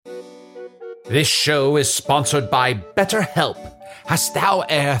This show is sponsored by BetterHelp. Hast thou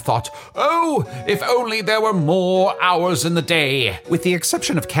e'er thought, oh, if only there were more hours in the day? With the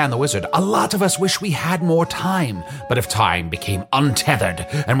exception of Can the Wizard, a lot of us wish we had more time. But if time became untethered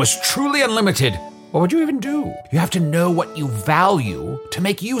and was truly unlimited, what would you even do? You have to know what you value to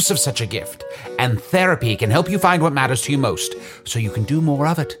make use of such a gift. And therapy can help you find what matters to you most, so you can do more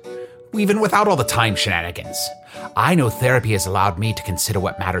of it, even without all the time shenanigans. I know therapy has allowed me to consider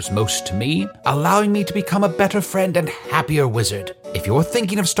what matters most to me, allowing me to become a better friend and happier wizard. If you're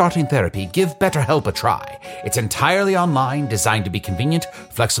thinking of starting therapy, give BetterHelp a try. It's entirely online, designed to be convenient,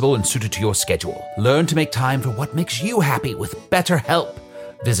 flexible, and suited to your schedule. Learn to make time for what makes you happy with BetterHelp.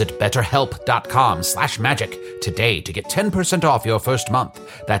 Visit betterhelp.com/magic today to get 10% off your first month.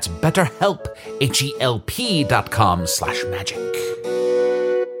 That's BetterHelp, HELP.com/magic.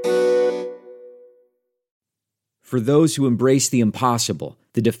 For those who embrace the impossible,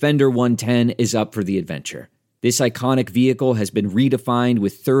 the Defender 110 is up for the adventure. This iconic vehicle has been redefined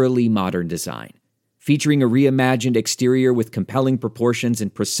with thoroughly modern design. Featuring a reimagined exterior with compelling proportions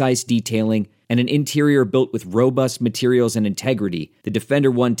and precise detailing, and an interior built with robust materials and integrity, the Defender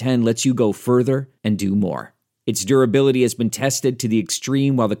 110 lets you go further and do more. Its durability has been tested to the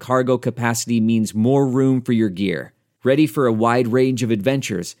extreme, while the cargo capacity means more room for your gear. Ready for a wide range of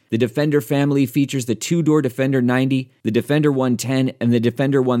adventures, the Defender family features the two-door Defender 90, the Defender 110, and the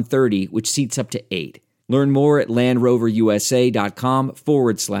Defender 130, which seats up to 8. Learn more at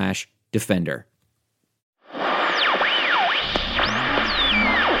LandRoverUSA.com/Defender.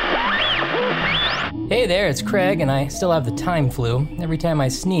 Hey there, it's Craig, and I still have the time flu. Every time I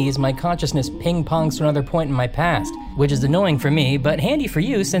sneeze, my consciousness ping-pongs to another point in my past, which is annoying for me, but handy for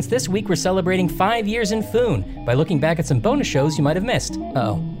you since this week we're celebrating 5 years in Foon by looking back at some bonus shows you might have missed.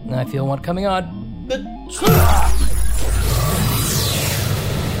 Uh-oh, I feel one coming on.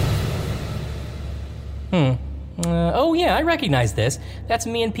 Oh yeah, I recognize this. That's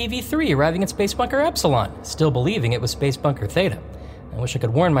me and PV3 arriving at Space Bunker Epsilon, still believing it was Space Bunker Theta. I wish I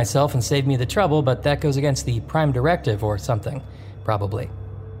could warn myself and save me the trouble, but that goes against the Prime Directive or something. Probably.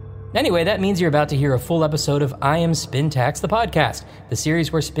 Anyway, that means you're about to hear a full episode of I Am Spintax the Podcast, the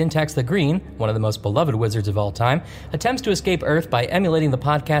series where Spintax the Green, one of the most beloved wizards of all time, attempts to escape Earth by emulating the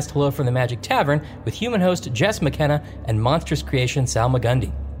podcast Hello from the Magic Tavern with human host Jess McKenna and monstrous creation Sal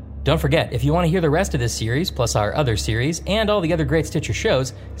Magundi. Don't forget, if you want to hear the rest of this series, plus our other series, and all the other great Stitcher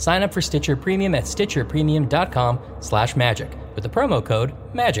shows, sign up for Stitcher Premium at stitcherpremium.com/magic with the promo code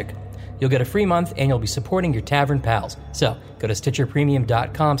MAGIC. You'll get a free month and you'll be supporting your tavern pals. So, go to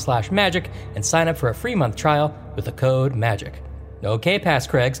stitcherpremium.com/magic and sign up for a free month trial with the code MAGIC. Okay, Past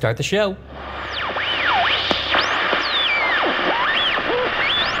Craig, start the show.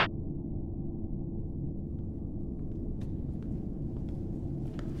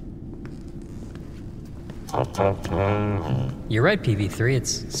 You're right, PV3.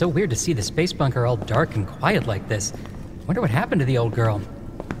 It's so weird to see the space bunker all dark and quiet like this. Wonder what happened to the old girl.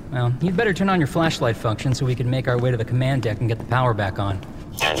 Well, you'd better turn on your flashlight function so we can make our way to the command deck and get the power back on.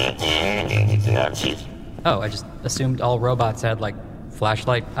 Oh, I just assumed all robots had, like,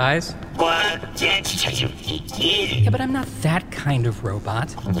 flashlight eyes? Yeah, but I'm not that kind of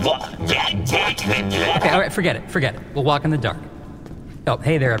robot. Okay, alright, forget it. We'll walk in the dark. Oh,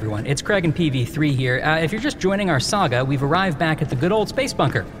 hey there, everyone. It's Craig and PV3 here. If you're just joining our saga, we've arrived back at the good old space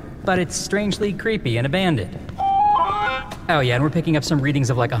bunker. But it's strangely creepy and abandoned. Oh yeah, and we're picking up some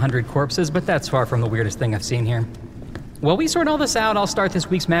readings of like 100 corpses, but that's far from the weirdest thing I've seen here. While we sort all this out, I'll start this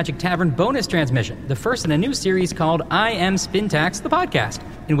week's Magic Tavern bonus transmission, the first in a new series called I Am Spintax the Podcast,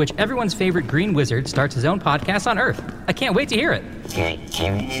 in which everyone's favorite green wizard starts his own podcast on Earth. I can't wait to hear it.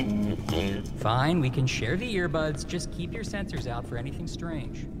 Fine, we can share the earbuds, just keep your sensors out for anything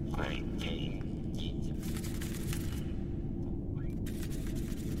strange.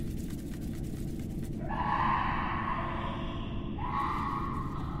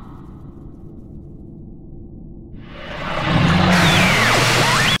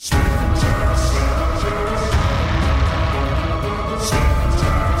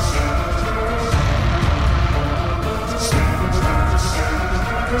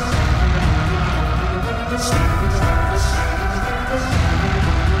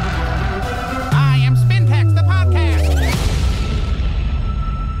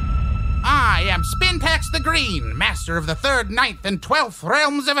 Of the 3rd, 9th, and 12th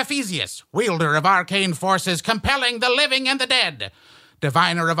realms of Ephesius, wielder of arcane forces compelling the living and the dead,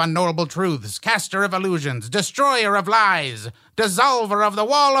 diviner of unknowable truths, caster of illusions, destroyer of lies, dissolver of the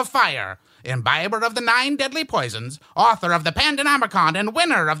wall of fire, imbiber of the 9 deadly poisons, author of the Pandanomicon, and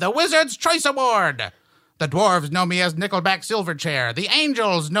winner of the Wizard's Choice Award. The dwarves know me as Nickelback Silverchair. The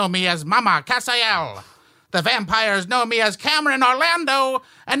angels know me as Mama Casael. The vampires know me as Cameron Orlando.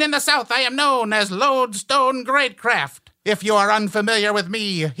 And in the south I am known as Lodestone Greatcraft. If you are unfamiliar with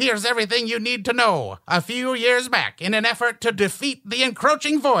me, here's everything you need to know. A few years back, in an effort to defeat the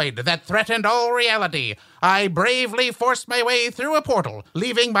encroaching void that threatened all reality, I bravely forced my way through a portal,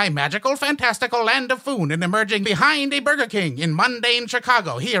 leaving my magical, fantastical land of Foon and emerging behind a Burger King in mundane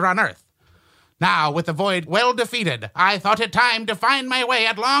Chicago here on Earth. Now, with the void well defeated, I thought it time to find my way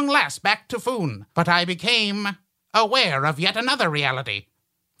at long last back to Foon. But I became aware of yet another reality.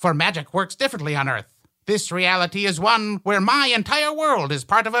 For magic works differently on Earth. This reality is one where my entire world is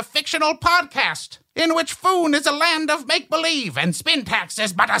part of a fictional podcast, in which Foon is a land of make-believe and Spintax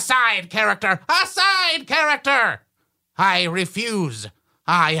is but a side character. A side character! I refuse.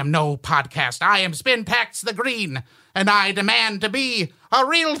 I am no podcast. I am Spintax the Green, and I demand to be a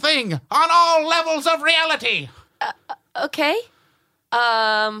real thing on all levels of reality. Okay.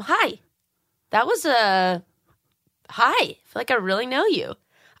 Hi. That was hi. I feel like I really know you.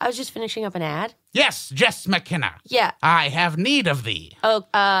 I was just finishing up an ad. Yes, Jess McKenna. Yeah. I have need of thee. Oh,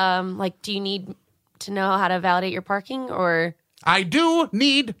 do you need to know how to validate your parking, or? I do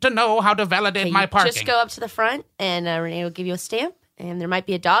need to know how to validate my parking. Just go up to the front, and Renee will give you a stamp, and there might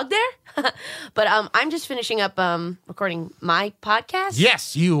be a dog there. But I'm just finishing up recording my podcast.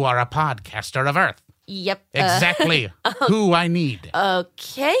 Yes, you are a podcaster of Earth. Yep. Exactly who I need.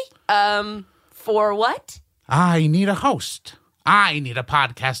 Okay. For what? I need a host. I need a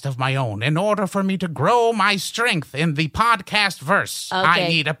podcast of my own in order for me to grow my strength in the podcast verse. Okay. I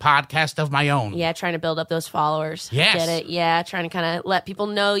need a podcast of my own. Yeah, trying to build up those followers. Yes. Get it? Yeah, trying to kind of let people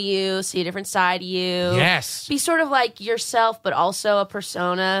know you, see a different side of you. Yes. Be sort of like yourself, but also a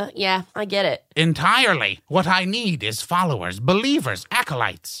persona. Yeah, I get it. Entirely. What I need is followers, believers,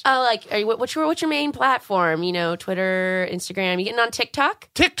 acolytes. Oh, like, what's your main platform? You know, Twitter, Instagram. You getting on TikTok?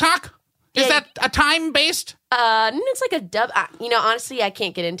 TikTok? Is Yeah. that a time-based? It's like a dub. Honestly, I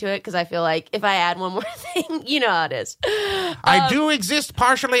can't get into it because I feel like if I add one more thing, you know how it is. I do exist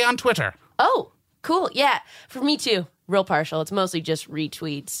partially on Twitter. Oh, cool. Yeah, for me too. Real partial. It's mostly just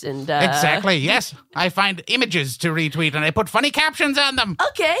retweets and. Exactly, yes. I find images to retweet and I put funny captions on them.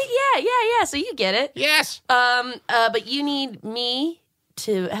 Okay, yeah. So you get it. Yes. But you need me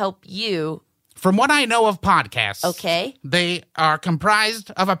to help you. From what I know of podcasts, Okay. they are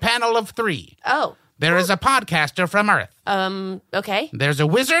comprised of a panel of 3. Oh. There is a podcaster from Earth. Okay. There's a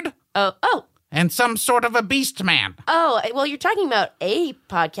wizard Oh. and some sort of a beast man. Oh, well, you're talking about a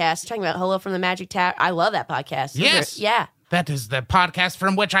podcast. You're talking about Hello from the Magic Tower. I love that podcast. Yes. Yeah. That is the podcast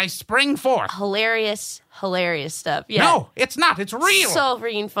from which I spring forth. Hilarious stuff. Yeah. No, it's not. It's real. So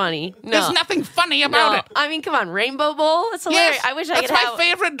freaking funny. No. There's nothing funny about No, it. I mean, come on, Rainbow Bowl? That's hilarious. Yes, I wish I that's could have. my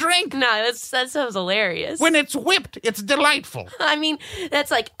favorite drink. No, that sounds hilarious. When it's whipped, it's delightful. I mean,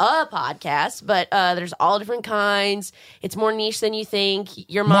 that's like a podcast, but there's all different kinds. It's more niche than you think.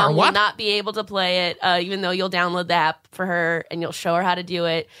 Your mom More will what? not be able to play it, even though you'll download the app for her and you'll show her how to do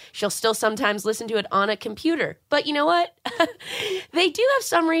it. She'll still sometimes listen to it on a computer. But you know what? They do have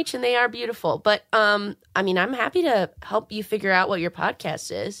some reach and they are beautiful. But I'm happy to help you figure out what your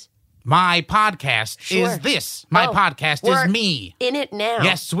podcast is. My podcast Sure. is this. My Oh, podcast we're is me. In it now.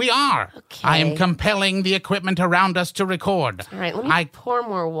 Yes, we are. Okay. I am compelling the equipment around us to record. All right, let me pour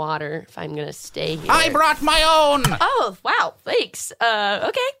more water if I'm going to stay here. I brought my own. Oh, wow. Thanks.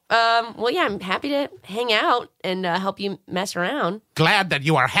 Okay. Well, yeah, I'm happy to hang out and help you mess around. Glad that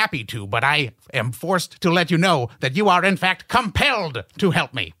you are happy to, but I am forced to let you know that you are in fact compelled to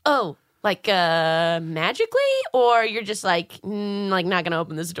help me. Oh, like magically? Or you're just like not going to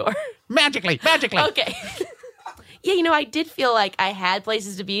open this door? Magically. Okay. Yeah, I did feel like I had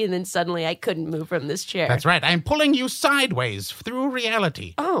places to be and then suddenly I couldn't move from this chair. That's right. I'm pulling you sideways through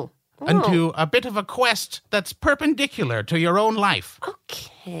reality Oh. into a bit of a quest that's perpendicular to your own life.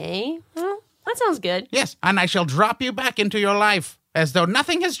 Okay. Well, that sounds good. Yes, and I shall drop you back into your life as though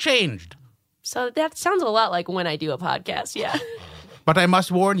nothing has changed. So that sounds a lot like when I do a podcast, yeah. But I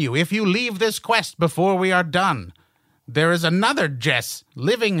must warn you, if you leave this quest before we are done, there is another Jess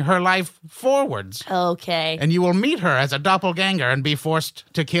living her life forwards. Okay. And you will meet her as a doppelganger and be forced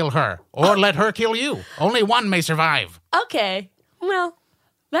to kill her. Or let her kill you. Only one may survive. Okay. Well,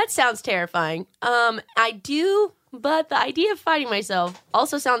 that sounds terrifying. I do, but the idea of fighting myself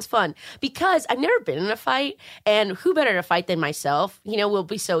also sounds fun because I've never been in a fight, and who better to fight than myself? We'll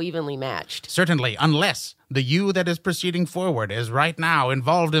be so evenly matched. Certainly, unless The you that is proceeding forward is right now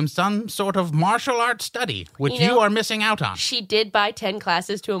involved in some sort of martial arts study, which you are missing out on. She did buy 10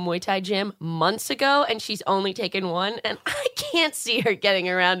 classes to a Muay Thai gym months ago, and she's only taken one, and I can't see her getting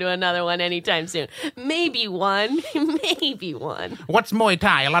around to another one anytime soon. Maybe one. Maybe one. What's Muay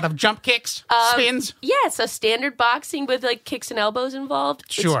Thai? A lot of jump kicks? Spins? Yeah, so standard boxing with like kicks and elbows involved.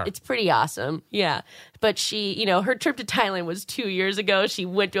 Sure. It's pretty awesome. Yeah. But she, her trip to Thailand was 2 years ago. She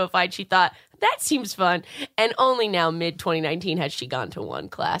went to a fight. She thought, that seems fun. And only now, mid-2019, has she gone to one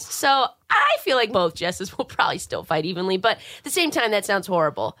class. So I feel like both Jesses will probably still fight evenly. But at the same time, that sounds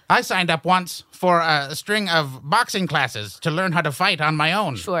horrible. I signed up once for a string of boxing classes to learn how to fight on my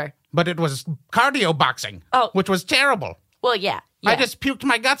own. Sure. But it was cardio boxing, which was terrible. Well, yeah. I just puked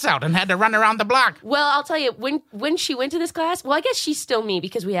my guts out and had to run around the block. Well, I'll tell you, when she went to this class, well, I guess she's still me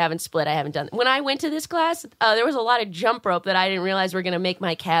because we haven't split. I haven't done it. When I went to this class, there was a lot of jump rope that I didn't realize were going to make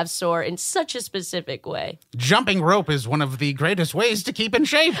my calves sore in such a specific way. Jumping rope is one of the greatest ways to keep in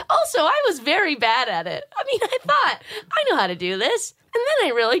shape. Also, I was very bad at it. I mean, I thought, I know how to do this, and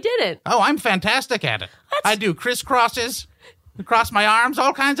then I really didn't. Oh, I'm fantastic at it. I do crisscrosses, cross my arms,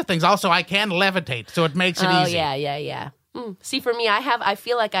 all kinds of things. Also, I can levitate, so it makes it easy. Oh, yeah. See, for me, I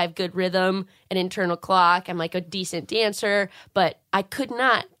feel like I have good rhythm, an internal clock. I'm like a decent dancer, but I could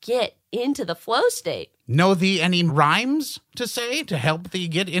not get into the flow state. Know thee any rhymes to say to help thee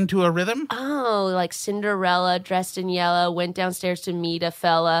get into a rhythm? Oh, like Cinderella dressed in yellow, went downstairs to meet a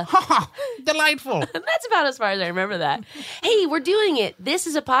fella. Delightful. That's about as far as I remember that. Hey, we're doing it. This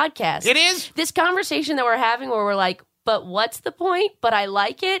is a podcast. It is? This conversation that we're having where we're like, but what's the point? But I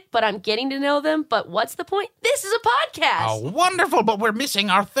like it, but I'm getting to know them. But what's the point? This is a podcast. Oh, wonderful, but we're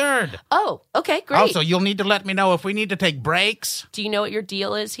missing our third. Oh, okay, great. Also, you'll need to let me know if we need to take breaks. Do you know what your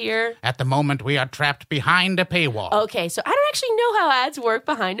deal is here? At the moment, we are trapped behind a paywall. Okay, so I don't actually know how ads work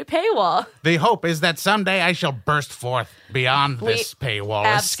behind a paywall. The hope is that someday I shall burst forth beyond this paywall,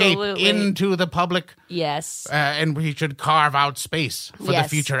 absolutely. escape into the public. Yes. And we should carve out space for the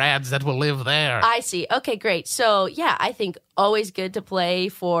future ads that will live there. I see. Okay, great. So, yeah, I think always good to play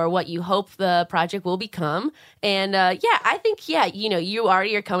for what you hope the project will become. And, I think, you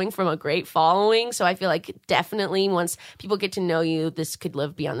already are coming from a great following. So I feel like definitely once people get to know you, this could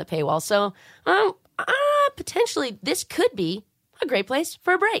live beyond the paywall. So, potentially this could be a great place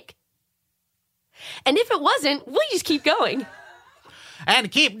for a break. And if it wasn't, we'll just keep going.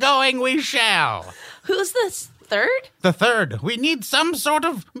 And keep going we shall. Who's the third? The third. We need some sort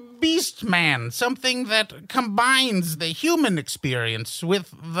of beast man, something that combines the human experience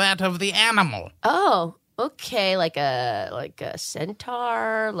with that of the animal. Oh, okay, like a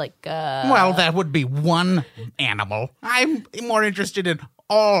centaur, Well, that would be one animal. I'm more interested in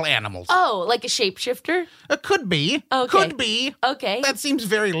all animals. Oh, like a shapeshifter? Could be. Okay. Could be. Okay. That seems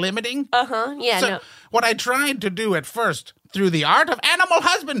very limiting. Uh-huh. Yeah, so no. What I tried to do at first, through the art of animal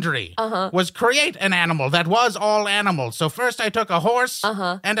husbandry, was create an animal that was all animals. So first I took a horse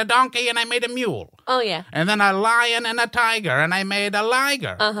and a donkey and I made a mule. Oh, yeah. And then a lion and a tiger and I made a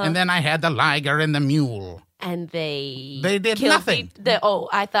liger. And then I had the liger and the mule. And they did nothing.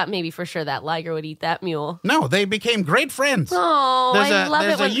 I thought maybe for sure that liger would eat that mule. No, they became great friends. Oh, I love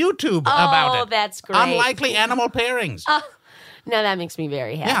it. There's a YouTube about it. Oh, that's great. Unlikely animal pairings. Now that makes me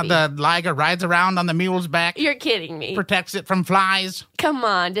very happy. Yeah, the liger rides around on the mule's back. You're kidding me. Protects it from flies. Come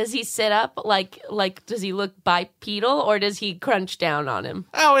on, does he sit up like does he look bipedal or does he crunch down on him?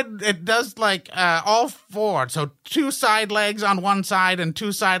 Oh, it does all four. So 2 side legs on one side and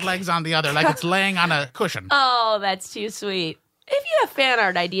 2 side legs on the other, like it's laying on a cushion. Oh, that's too sweet. If you have fan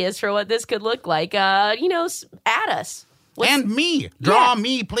art ideas for what this could look like, add us. And me. Draw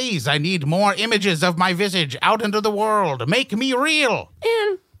me, please. I need more images of my visage out into the world. Make me real.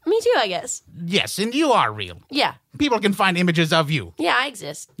 And me too, I guess. Yes, and you are real. Yeah. People can find images of you. Yeah, I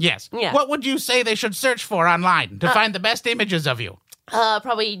exist. Yes. Yeah. What would you say they should search for online to find the best images of you?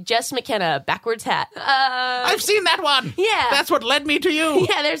 Probably Jess McKenna, backwards hat. I've seen that one. Yeah. That's what led me to you.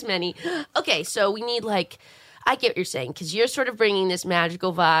 Yeah, there's many. Okay, so we need I get what you're saying, because you're sort of bringing this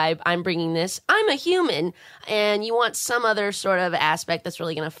magical vibe. I'm bringing this. I'm a human, and you want some other sort of aspect that's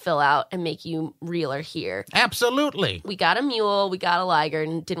really going to fill out and make you realer here. Absolutely. We got a mule, we got a liger,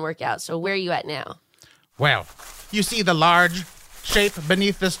 and it didn't work out. So where are you at now? Well, you see the large shape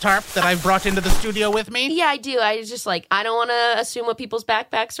beneath this tarp that I've brought into the studio with me? Yeah, I do. I was just I don't want to assume what people's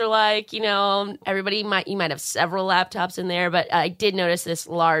backpacks are like. You might have several laptops in there, but I did notice this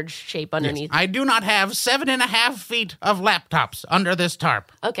large shape underneath. Yes, I do not have 7.5 feet of laptops under this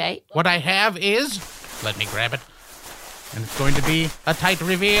tarp. Okay. What I have is, let me grab it, and it's going to be a tight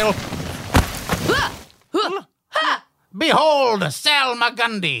reveal. Behold,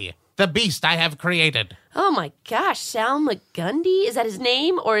 Salmagundi, the beast I have created. Oh my gosh, Sal McGundy? Is that his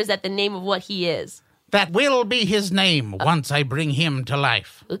name, or is that the name of what he is? That will be his name once I bring him to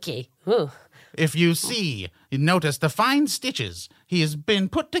life. Okay. Ooh. If you notice the fine stitches he has been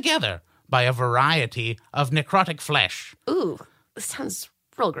put together by a variety of necrotic flesh. Ooh, this sounds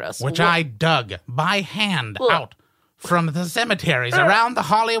real gross. Which I dug by hand out from the cemeteries around the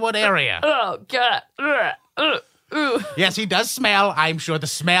Hollywood area. Oh, God. Yes, he does smell. I'm sure the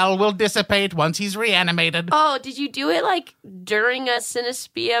smell will dissipate once he's reanimated. Oh, did you do it, during a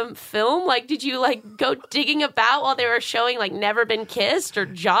Cinespium film? Did you, go digging about while they were showing, Never Been Kissed or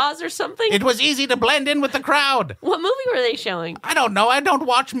Jaws or something? It was easy to blend in with the crowd. What movie were they showing? I don't know. I don't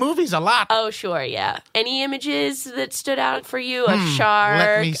watch movies a lot. Oh, sure, yeah. Any images that stood out for you? A shark?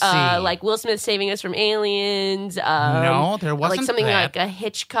 Let me see. Will Smith saving us from aliens? No, there wasn't something that. like a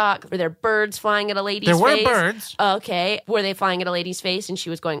Hitchcock. Were there birds flying at a lady's There face? were birds. Okay. Were they flying at a lady's face and she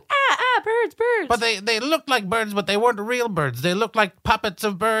was going, birds, birds? But they looked like birds, but they weren't real birds. They looked like puppets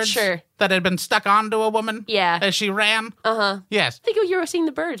of birds. Sure. That had been stuck onto a woman. Yeah. As she ran. Uh-huh. Yes. I think you were seeing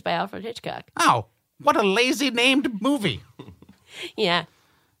The Birds by Alfred Hitchcock. Oh, what a lazy named movie. Yeah.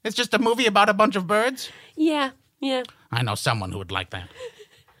 It's just a movie about a bunch of birds? Yeah. I know someone who would like that.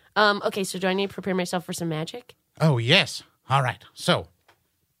 Okay, so do I need to prepare myself for some magic? Oh, yes. All right. So,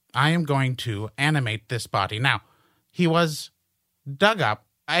 I am going to animate this body. Now, he was dug up.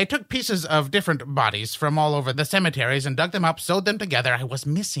 I took pieces of different bodies from all over the cemeteries and dug them up, sewed them together. I was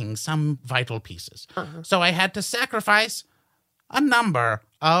missing some vital pieces. So I had to sacrifice a number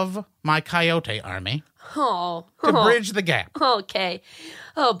of my coyote army Oh. to bridge the gap. Okay.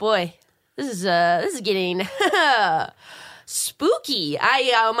 Oh, boy. This is getting spooky.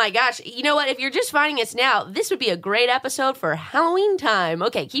 Oh my gosh. You know what? If you're just finding us now, this would be a great episode for Halloween time.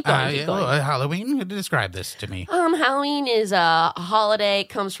 Okay, keep going. Halloween? Describe this to me. Halloween is a holiday. It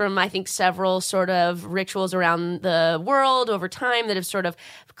comes from, I think, several sort of rituals around the world over time that have sort of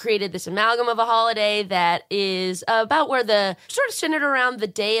created this amalgam of a holiday that is about where the sort of centered around the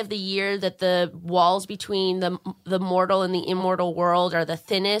day of the year that the walls between the mortal and the immortal world are the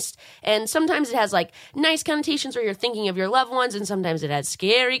thinnest. And sometimes it has nice connotations where you're thinking of your loved ones, and sometimes it has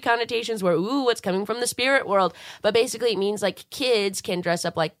scary connotations where, ooh, what's coming from the spirit world. But basically it means kids can dress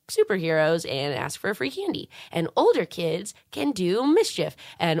up like superheroes and ask for free candy. And older kids can do mischief.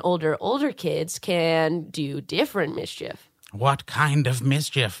 And older kids can do different mischief. What kind of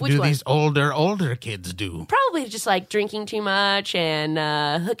mischief Which do one? these older kids do? Probably just drinking too much and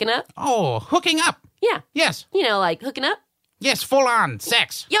hooking up. Oh, hooking up. Yeah. Yes. Hooking up. Yes, full on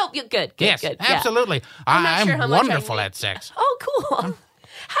sex. Yo, good. Yes, Yeah. absolutely. I'm not sure how I'm much wonderful I- at sex. Oh, cool.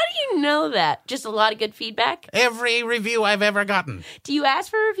 How do you know that? Just a lot of good feedback? Every review I've ever gotten. Do you ask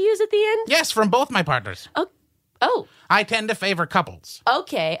for reviews at the end? Yes, from both my partners. Oh, I tend to favor couples.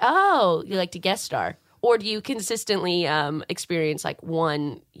 okay. Oh, you like to guest star. Or do you consistently experience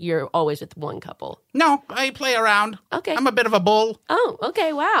you're always with one couple? No, I play around. Okay. I'm a bit of a bull, Oh,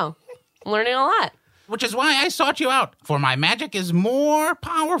 okay, wow. I'm learning a lot. which is why I sought you out. For my magic is more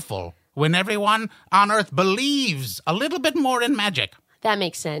powerful when everyone on Earth believes a little bit more in magic. That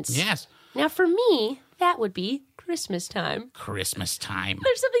makes sense. Yes, Now, for me, that would be Christmas time. Christmas time.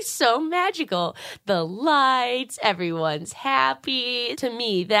 There's something so magical. The lights, everyone's happy. To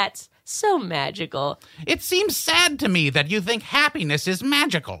me, that's so magical. It seems sad to me that you think happiness is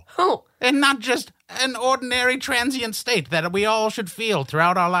magical. Oh, And not just an ordinary transient state that we all should feel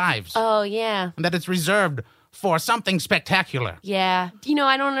throughout our lives. oh yeah. And that it's reserved for something spectacular. Yeah.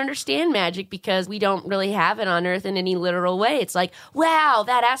 I don't understand magic because we don't really have it on Earth in any literal way. It's wow,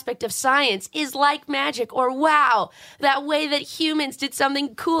 that aspect of science is like magic. Or wow, that way that humans did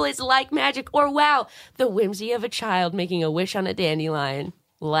something cool is like magic. Or wow, the whimsy of a child making a wish on a dandelion.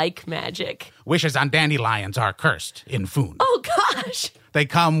 Like magic. Wishes on dandelions are cursed in Foon. Oh gosh. They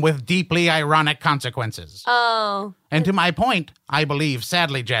come with deeply ironic consequences. Oh. And to my point, I believe,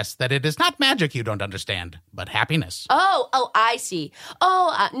 sadly, Jess, that it is not magic you don't understand, but happiness. Oh, I see.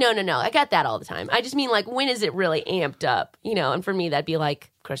 Oh, no. I got that all the time. I just mean when is it really amped up? And for me, that'd be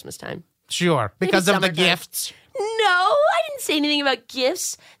Christmas time. Sure, because of the summertime. gifts. No, I didn't say anything about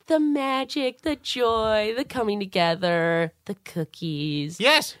gifts. The magic, the joy, the coming together, the cookies.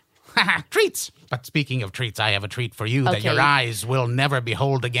 Yes, treats. But speaking of treats, I have a treat for you that Okay. your eyes will never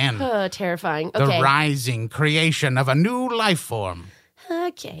behold again. Oh, terrifying. The Okay. rising creation of a new life form.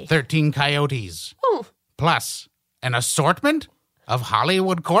 Okay. 13 coyotes. Oh, Plus an assortment of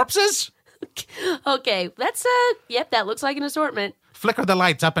Hollywood corpses? okay. That's, yep, that looks like an assortment. Flicker the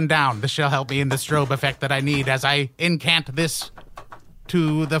lights up and down. This shall help me in the strobe effect that I need as I incant this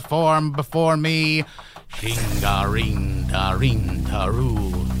to the form before me.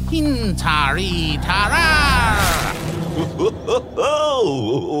 Shingaring-taring-taru. Hintari Tarar.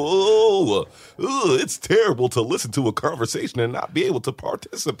 It's terrible to listen to a conversation and not be able to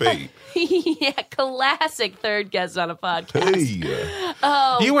participate. Yeah, classic third guest on a podcast.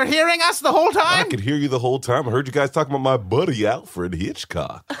 Hey, You were hearing us the whole I time? could hear you the whole time. I heard you guys talking about my buddy Alfred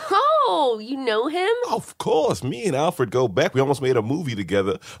Hitchcock. Oh, you know him? Of course, me and Alfred go back. We almost made a movie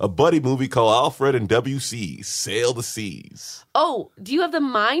together, a buddy movie called Alfred and W.C. Sail the Seas. Oh, do you have the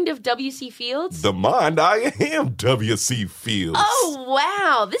mind of W.C. Fields? The mind, I am W.C. Fields. Oh,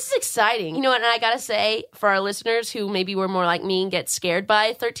 wow. This is exciting. You know what? And I got to say, for our listeners who maybe were more like me and get scared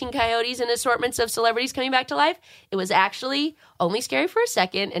by 13 Coyotes and assortments of celebrities coming back to life, it was actually only scary for a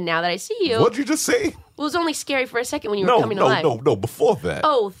second. And now that I see you, What'd you just say? it was only scary for a second when you were coming to life. No, before that.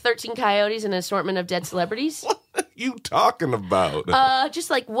 Oh, 13 Coyotes and an assortment of dead celebrities? What are you talking about? Just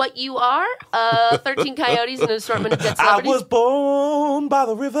like what you are. 13 Coyotes and an assortment of dead I celebrities. was born by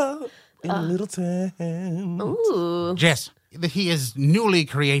the river in a little town. Ooh. Jess, he is newly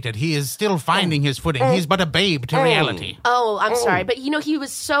created. He is still finding his footing. He's but a babe to reality. Oh, I'm sorry. But, he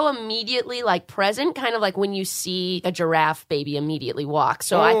was so immediately, present, kind of like when you see a giraffe baby immediately walk.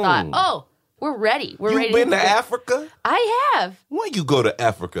 So I thought, oh, we're ready. We're ready. You been to Africa? I have. When you go to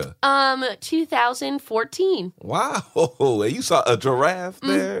Africa? 2014. Wow. And you saw a giraffe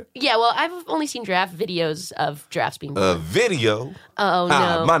there? Yeah, well, I've only seen giraffe videos of giraffes being born. A video? Oh,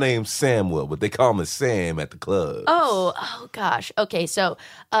 Hi, no. my name's Samuel, but they call me Sam at the club. Oh, gosh. Okay, so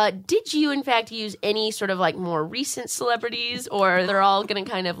did you, in fact, use any sort of, more recent celebrities, or they're all going to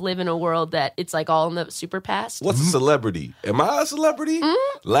kind of live in a world that it's, all in the super past? What's a celebrity? Am I a celebrity?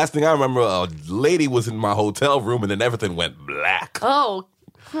 Last thing I remember, a lady was in my hotel room and then everything went black. Oh,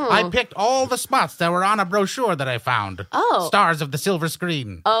 I picked all the spots that were on a brochure that I found. Oh. Stars of the silver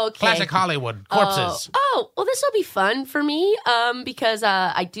screen. Okay. Classic Hollywood. Corpses. Oh, well, this will be fun for me because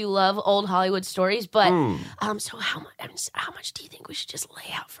I do love old Hollywood stories. But so how much do you think we should just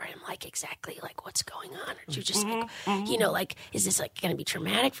lay out for him, exactly what's going on? Or do you just is this going to be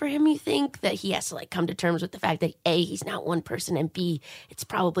traumatic for him? You think that he has to come to terms with the fact that A, he's not one person, and B, it's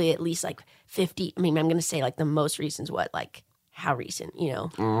probably at least 50. I mean, I'm going to say the most recent's what how recent,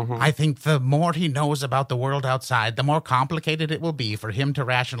 I think the more he knows about the world outside, the more complicated it will be for him to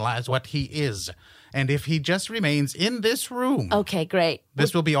rationalize what he is. And if he just remains in this room, Okay, great.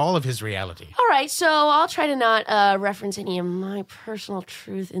 this will be all of his reality. All right, so I'll try to not reference any of my personal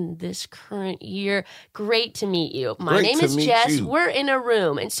truth in this current year. Great to meet you. My Great name to is meet Jess. you. We're in a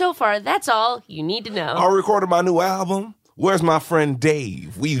room, and so far, that's all you need to know. I recorded my new album. Where's my friend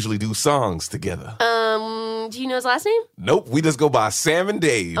Dave? We usually do songs together. Do you know his last name? Nope, we just go by Sam and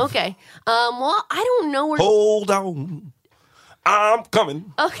Dave. Okay. Well, I don't know where. Hold on. I'm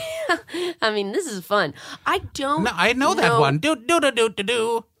coming. Okay. I mean, this is fun. I don't. No, I know that one. Do.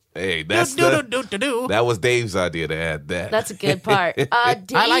 Hey, that's Do. that was Dave's idea to add that. That's a good part. Dave,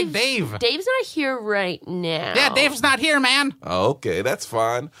 I like Dave. Dave's not here right now. Yeah, Dave's not here, man. Oh, okay, that's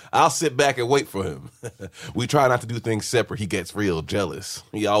fine. I'll sit back and wait for him. We try not to do things separate. He gets real jealous.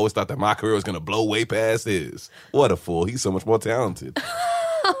 He always thought that my career was going to blow way past his. What a fool. He's so much more talented.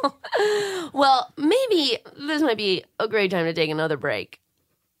 Well, maybe this might be a great time to take another break.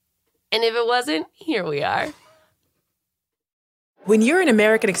 And if it wasn't, here we are. When you're an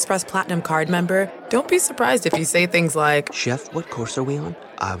American Express Platinum card member, don't be surprised if you say things like, Chef, what course are we on?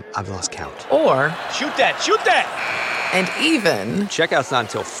 I've lost count. or, Shoot that! and even, Checkout's not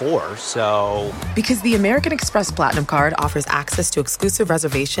until 4, so... because the American Express Platinum Card offers access to exclusive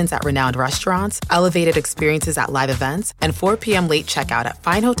reservations at renowned restaurants, elevated experiences at live events, and 4 p.m. late checkout at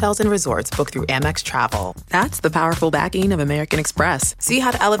fine hotels and resorts booked through Amex Travel. That's the powerful backing of American Express. See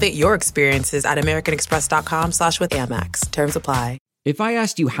how to elevate your experiences at americanexpress.com/withAmex. Terms apply. If I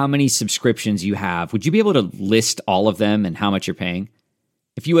asked you how many subscriptions you have, would you be able to list all of them and how much you're paying?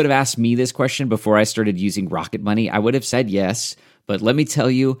 If you would have asked me this question before I started using Rocket Money, I would have said yes, but let me tell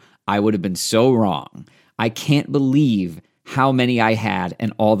you, I would have been so wrong. I can't believe how many I had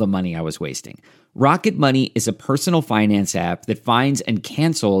and all the money I was wasting. Rocket Money is a personal finance app that finds and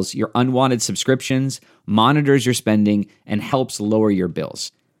cancels your unwanted subscriptions, monitors your spending, and helps lower your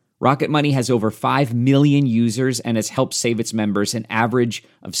bills. Rocket Money has over 5 million users and has helped save its members an average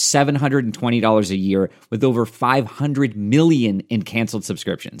of $720 a year with over 500 million in canceled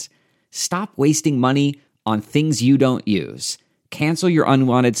subscriptions. Stop wasting money on things you don't use. Cancel your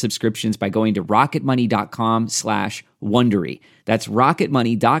unwanted subscriptions by going to rocketmoney.com/Wondery. That's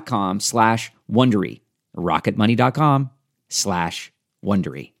rocketmoney.com/Wondery.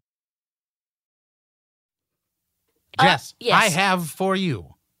 rocketmoney.com/Wondery. Jess, yes. I have for you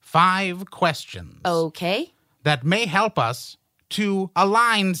 5 questions Okay. that may help us to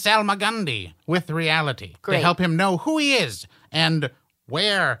align Salmagundi with reality. Great. To help him know who he is and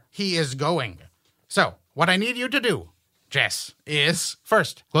where he is going. So, what I need you to do, Jess, is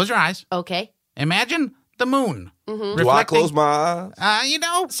first, close your eyes. Okay. Imagine the moon. Do I close my eyes?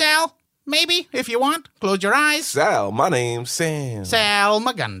 Sal, maybe, if you want, close your eyes. Sal, my name's Sam.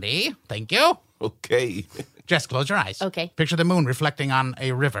 Salmagundi. Thank you. Okay. Jess, close your eyes. Okay. Picture the moon reflecting on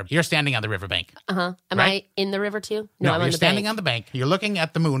a river. You're standing on the riverbank. Uh-huh. Am Right? I in the river too? No, I'm you're on the standing bank. on the bank. You're looking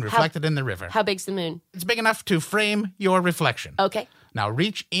at the moon reflected in the river. How big's the moon? It's big enough to frame your reflection. Okay. Now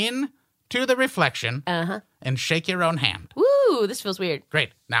reach in to the reflection and shake your own hand. Woo, this feels weird.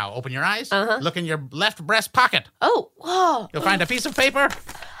 Great. Now open your eyes. Look in your left breast pocket. Oh, whoa. You'll find a piece of paper.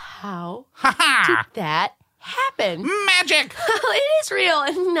 How Ha-ha! did that happen? Magic! It is real,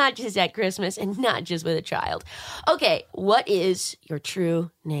 and not just at Christmas, and not just with a child. Okay, what is your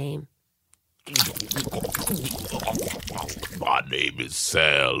true name? My name is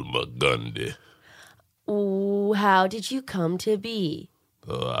Sal Magundi. Ooh, how did you come to be?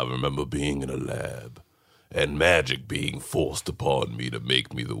 I remember being in a lab and magic being forced upon me to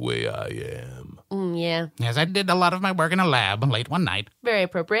make me the way I am. Yeah, Yes, I did a lot of my work in a lab late one night. very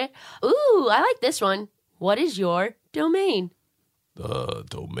appropriate. Ooh, I like this one. What is your domain?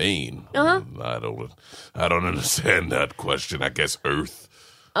 Domain? Uh-huh. I don't understand that question. I guess Earth.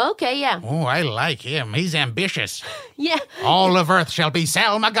 Okay, yeah. Oh, I like him. He's ambitious. Yeah. All of Earth shall be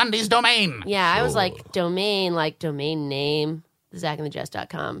Salmagundi's domain. Yeah, I was like domain name.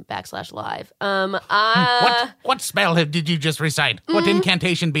 ZachAndTheJess.com/live. What spell did you just recite? What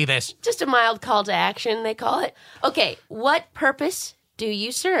incantation be this? Just a mild call to action, they call it. Okay, what purpose do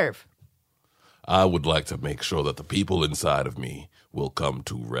you serve? I would like to make sure that the people inside of me will come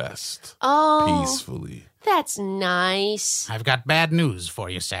to rest Oh, peacefully. that's nice. I've got bad news for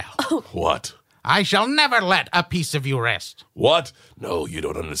you, Sal. What? I shall never let a piece of you rest. What? No, you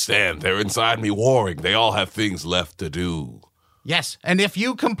don't understand. They're inside me warring. They all have things left to do. Yes, and if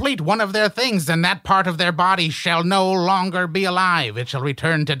you complete one of their things, then that part of their body shall no longer be alive. It shall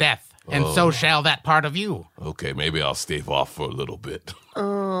return to death, and so shall that part of you. Okay, maybe I'll stave off for a little bit.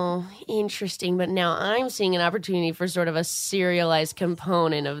 Oh, interesting. But now I'm seeing an opportunity for sort of a serialized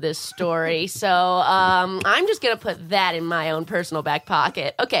component of this story. So I'm just going to put that in my own personal back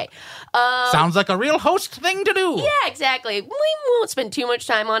pocket. Okay. Sounds like a real host thing to do. Yeah, exactly. We won't spend too much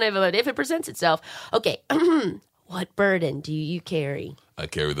time on it, but if it presents itself. Okay. What burden do you carry? I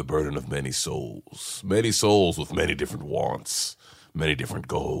carry the burden of many souls with many different wants, many different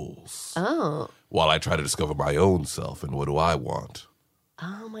goals. Oh. While I try to discover my own self and what do I want.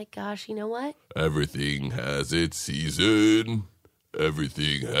 Oh my gosh, you know what? Everything has its season.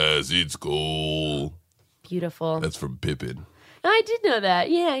 Everything has its goal. Beautiful. That's from Pippin. I did know that.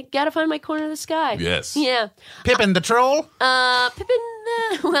 Yeah, gotta find my corner of the sky. Yes. Yeah. Pippin the Troll? Pippin,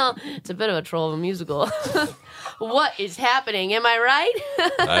 well, it's a bit of a troll of a musical. What is happening? Am I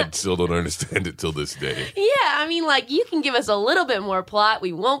right? I still don't understand it till this day. Yeah, I mean, like, you can give us a little bit more plot.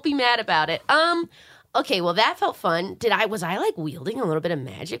 We won't be mad about it. Okay, well, that felt fun. Was I, like, wielding a little bit of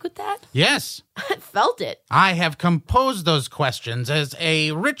magic with that? Yes. I felt it. I have composed those questions as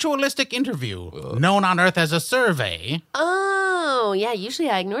a ritualistic interview, known on Earth as a survey. Oh, yeah, usually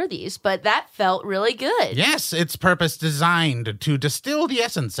I ignore these, but that felt really good. Yes, its purpose designed to distill the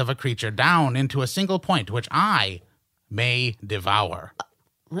essence of a creature down into a single point, which I may devour.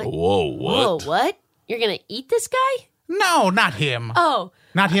 Whoa, what? Whoa, what? You're gonna eat this guy? No, not him. Oh.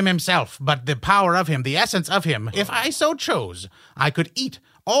 Not him himself, but the power of him, the essence of him. If I so chose, I could eat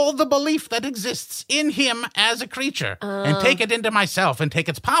all the belief that exists in him as a creature and take it into myself and take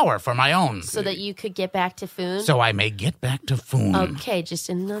its power for my own. So that you could get back to Foon? So I may get back to Foon. Okay, just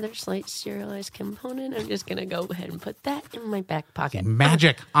another slight serialized component. I'm just gonna go ahead and put that in my back pocket.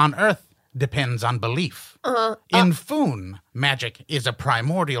 Magic on Earth depends on belief. In Foon, magic is a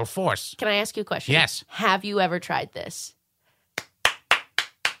primordial force. Can I ask you a question? Yes. Have you ever tried this?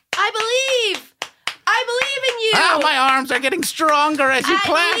 I believe in you. Oh, my arms are getting stronger as you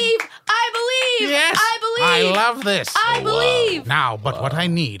clap. I believe. Yes. I believe. I love this. I believe. Now, but what I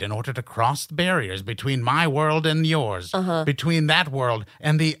need in order to cross the barriers between my world and yours, between that world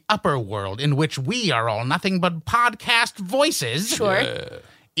and the upper world in which we are all nothing but podcast voices, Sure.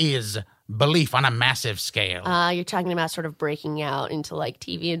 is belief on a massive scale. You're talking about sort of breaking out into like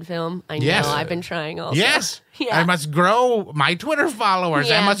TV and film. I know, Yes. I've been trying also. Yes. Yeah. I must grow my Twitter followers.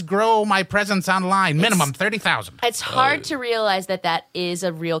 Yeah. I must grow my presence online. Minimum 30,000. It's hard to realize that is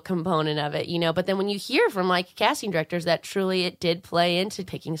a real component of it, but then when you hear from like casting directors that truly it did play into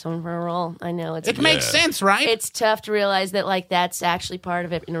picking someone for a role, I know It makes sense, right? it's tough to realize that like that's actually part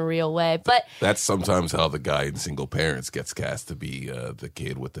of it in a real way. But That's sometimes how the guy in Single Parents gets cast to be the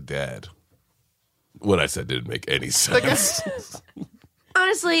kid with the dad. What I said didn't make any sense.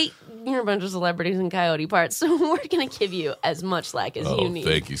 honestly, you're a bunch of celebrities in Coyote parts, so we're going to give you as much slack as you need.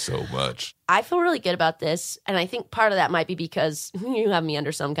 Thank you so much. I feel really good about this, and I think part of that might be because you have me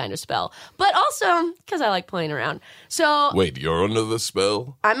under some kind of spell, but also because I like playing around. So Wait, you're under the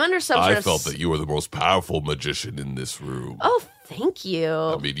spell? I'm under some sort I of... felt that you were the most powerful magician in this room. Oh, thank you.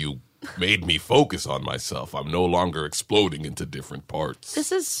 I mean, you made me focus on myself. I'm no longer exploding into different parts.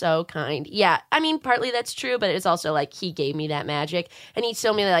 This is so kind. Yeah, I mean, partly that's true, but it's also like he gave me that magic, and he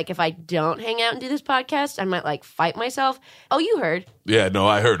told me that like if I don't hang out and do this podcast, I might like fight myself. Oh, you heard? Yeah, no,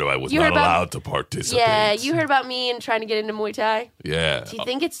 I heard I was You not heard about- allowed to participate. Yeah, you heard about me and trying to get into Muay Thai. Yeah. Do you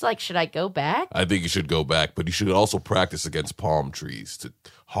think it's like, should I go back? I think you should go back, but you should also practice against palm trees to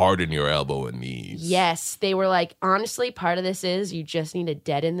harden your elbow and knees. Yes, they were like, honestly, part of this is you just need to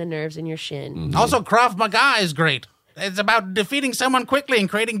deaden the nerves in your shin. Mm-hmm. Also, Krav Maga is great. It's about defeating someone quickly and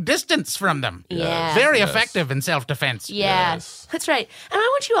creating distance from them. Yeah. Very Yes. effective in self-defense. Yeah, Yes. that's right. And I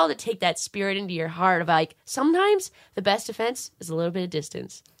want you all to take that spirit into your heart of like, sometimes the best defense is a little bit of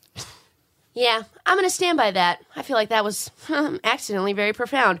distance. Yeah, I'm going to stand by that. I feel like that was accidentally very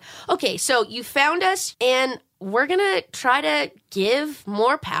profound. Okay, so you found us, and we're going to try to give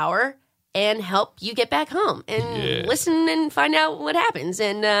more power and help you get back home and listen and find out what happens.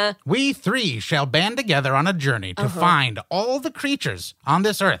 And We three shall band together on a journey to find all the creatures on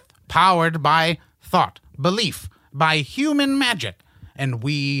this earth powered by thought, belief, by human magic, and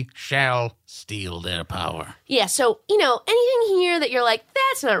we shall steal their power. yeah, so, anything here that you're like,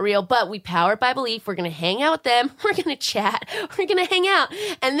 that's not real, but we powered by belief, we're going to hang out with them, we're going to chat, we're going to hang out,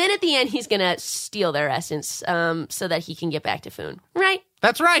 and then at the end, he's going to steal their essence so that he can get back to Foon, right?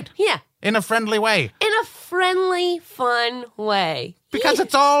 That's right. Yeah, In a friendly way. in a friendly, fun way. Because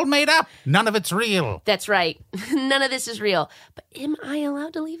it's all made up. None of it's real. That's right. None of this is real. But am I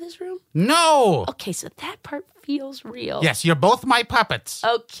allowed to leave this room? No. Okay, so that part feels real. Yes, you're both my puppets.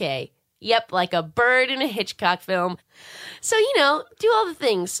 Okay. Yep, like a bird in a Hitchcock film. So, do all the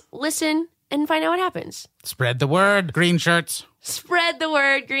things. Listen and find out what happens. Spread the word, green shirts. Spread the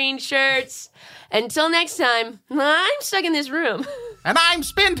word, green shirts. Until next time, I'm stuck in this room. And I'm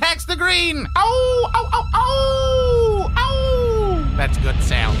Spintax the Green. Oh, oh, oh, oh, oh. That's good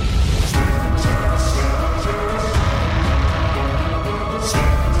sound.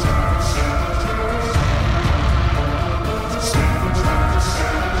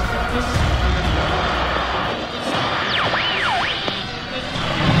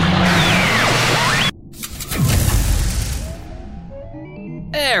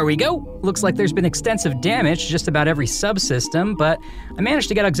 There we go. Looks like there's been extensive damage to just about every subsystem, but I managed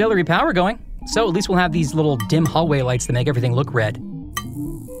to get auxiliary power going. So at least we'll have these little dim hallway lights that make everything look red.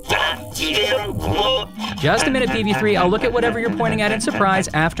 Just a minute, PV3. I'll look at whatever you're pointing at in surprise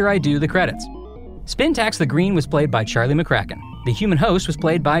after I do the credits. Spintax the Green was played by Charlie McCracken. The human host was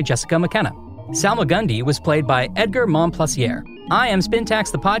played by Jessica McKenna. Salma Gundy was played by Edgar Montplaisir. I Am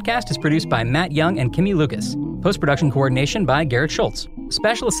Spintax the Podcast is produced by Matt Young and Kimmy Lucas. Post-production coordination by Garrett Schultz.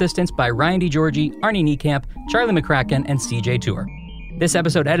 Special assistance by Ryan DiGiorgi, Arnie Niekamp, Charlie McCracken, and CJ Tour. This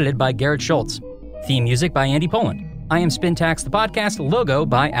episode edited by Garrett Schultz. Theme music by Andy Poland. I Am Spintax the Podcast logo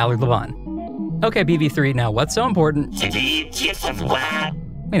by Allard Levon. Okay, PV3, now what's so important? Wait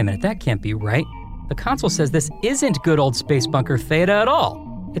a minute, that can't be right. The console says this isn't good old Space Bunker Theta at all.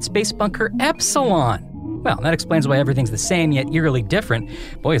 It's Space Bunker Epsilon. Well, that explains why everything's the same yet eerily different.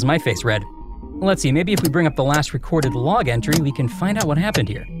 Boy, is my face red. Let's see, maybe if we bring up the last recorded log entry, we can find out what happened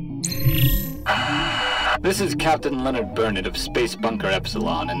here. This is Captain Leonard Burnett of Space Bunker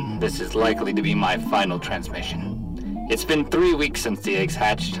Epsilon, and this is likely to be my final transmission. It's been 3 weeks since the eggs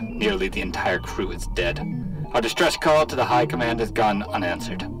hatched. Nearly the entire crew is dead. Our distress call to the High Command has gone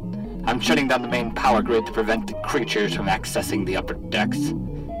unanswered. I'm shutting down the main power grid to prevent the creatures from accessing the upper decks.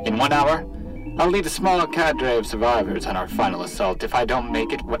 In 1 hour, I'll lead a small cadre of survivors on our final assault. If I don't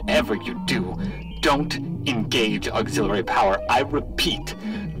make it, whatever you do, don't engage auxiliary power. I repeat,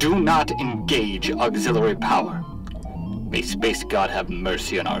 do not engage auxiliary power. May Space God have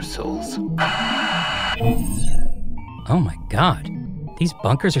mercy on our souls. Oh my god. These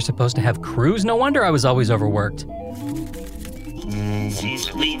bunkers are supposed to have crews? No wonder I was always overworked. She's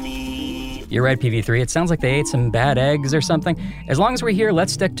sweetie. You're right, PV3. It sounds like they ate some bad eggs or something. As long as we're here,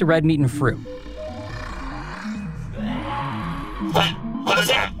 let's stick to red meat and fruit. What was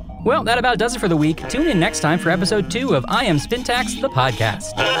that? Well, that about does it for the week. Tune in next time for episode 2 of I Am Spintax, the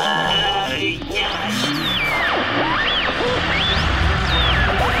podcast. I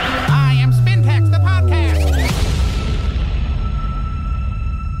am Spintax, the podcast.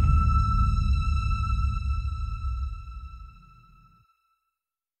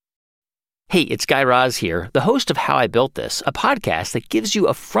 Hey, it's Guy Raz here, the host of How I Built This, a podcast that gives you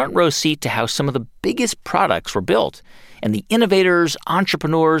a front row seat to how some of the biggest products were built and the innovators,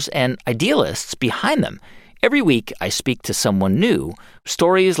 entrepreneurs, and idealists behind them. Every week, I speak to someone new.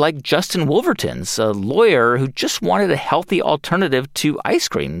 Stories like Justin Wolverton's, a lawyer who just wanted a healthy alternative to ice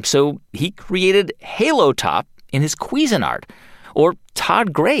cream, so he created Halo Top in his Cuisinart. Or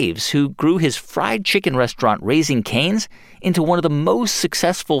Todd Graves, who grew his fried chicken restaurant Raising Cane's into one of the most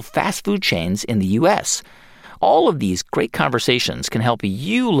successful fast food chains in the U.S. All of these great conversations can help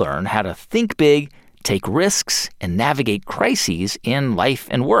you learn how to think big, take risks, and navigate crises in life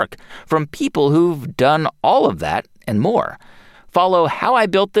and work from people who've done all of that and more. Follow How I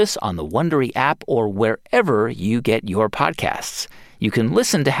Built This on the Wondery app or wherever you get your podcasts. You can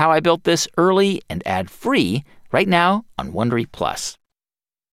listen to How I Built This early and ad-free right now on Wondery Plus.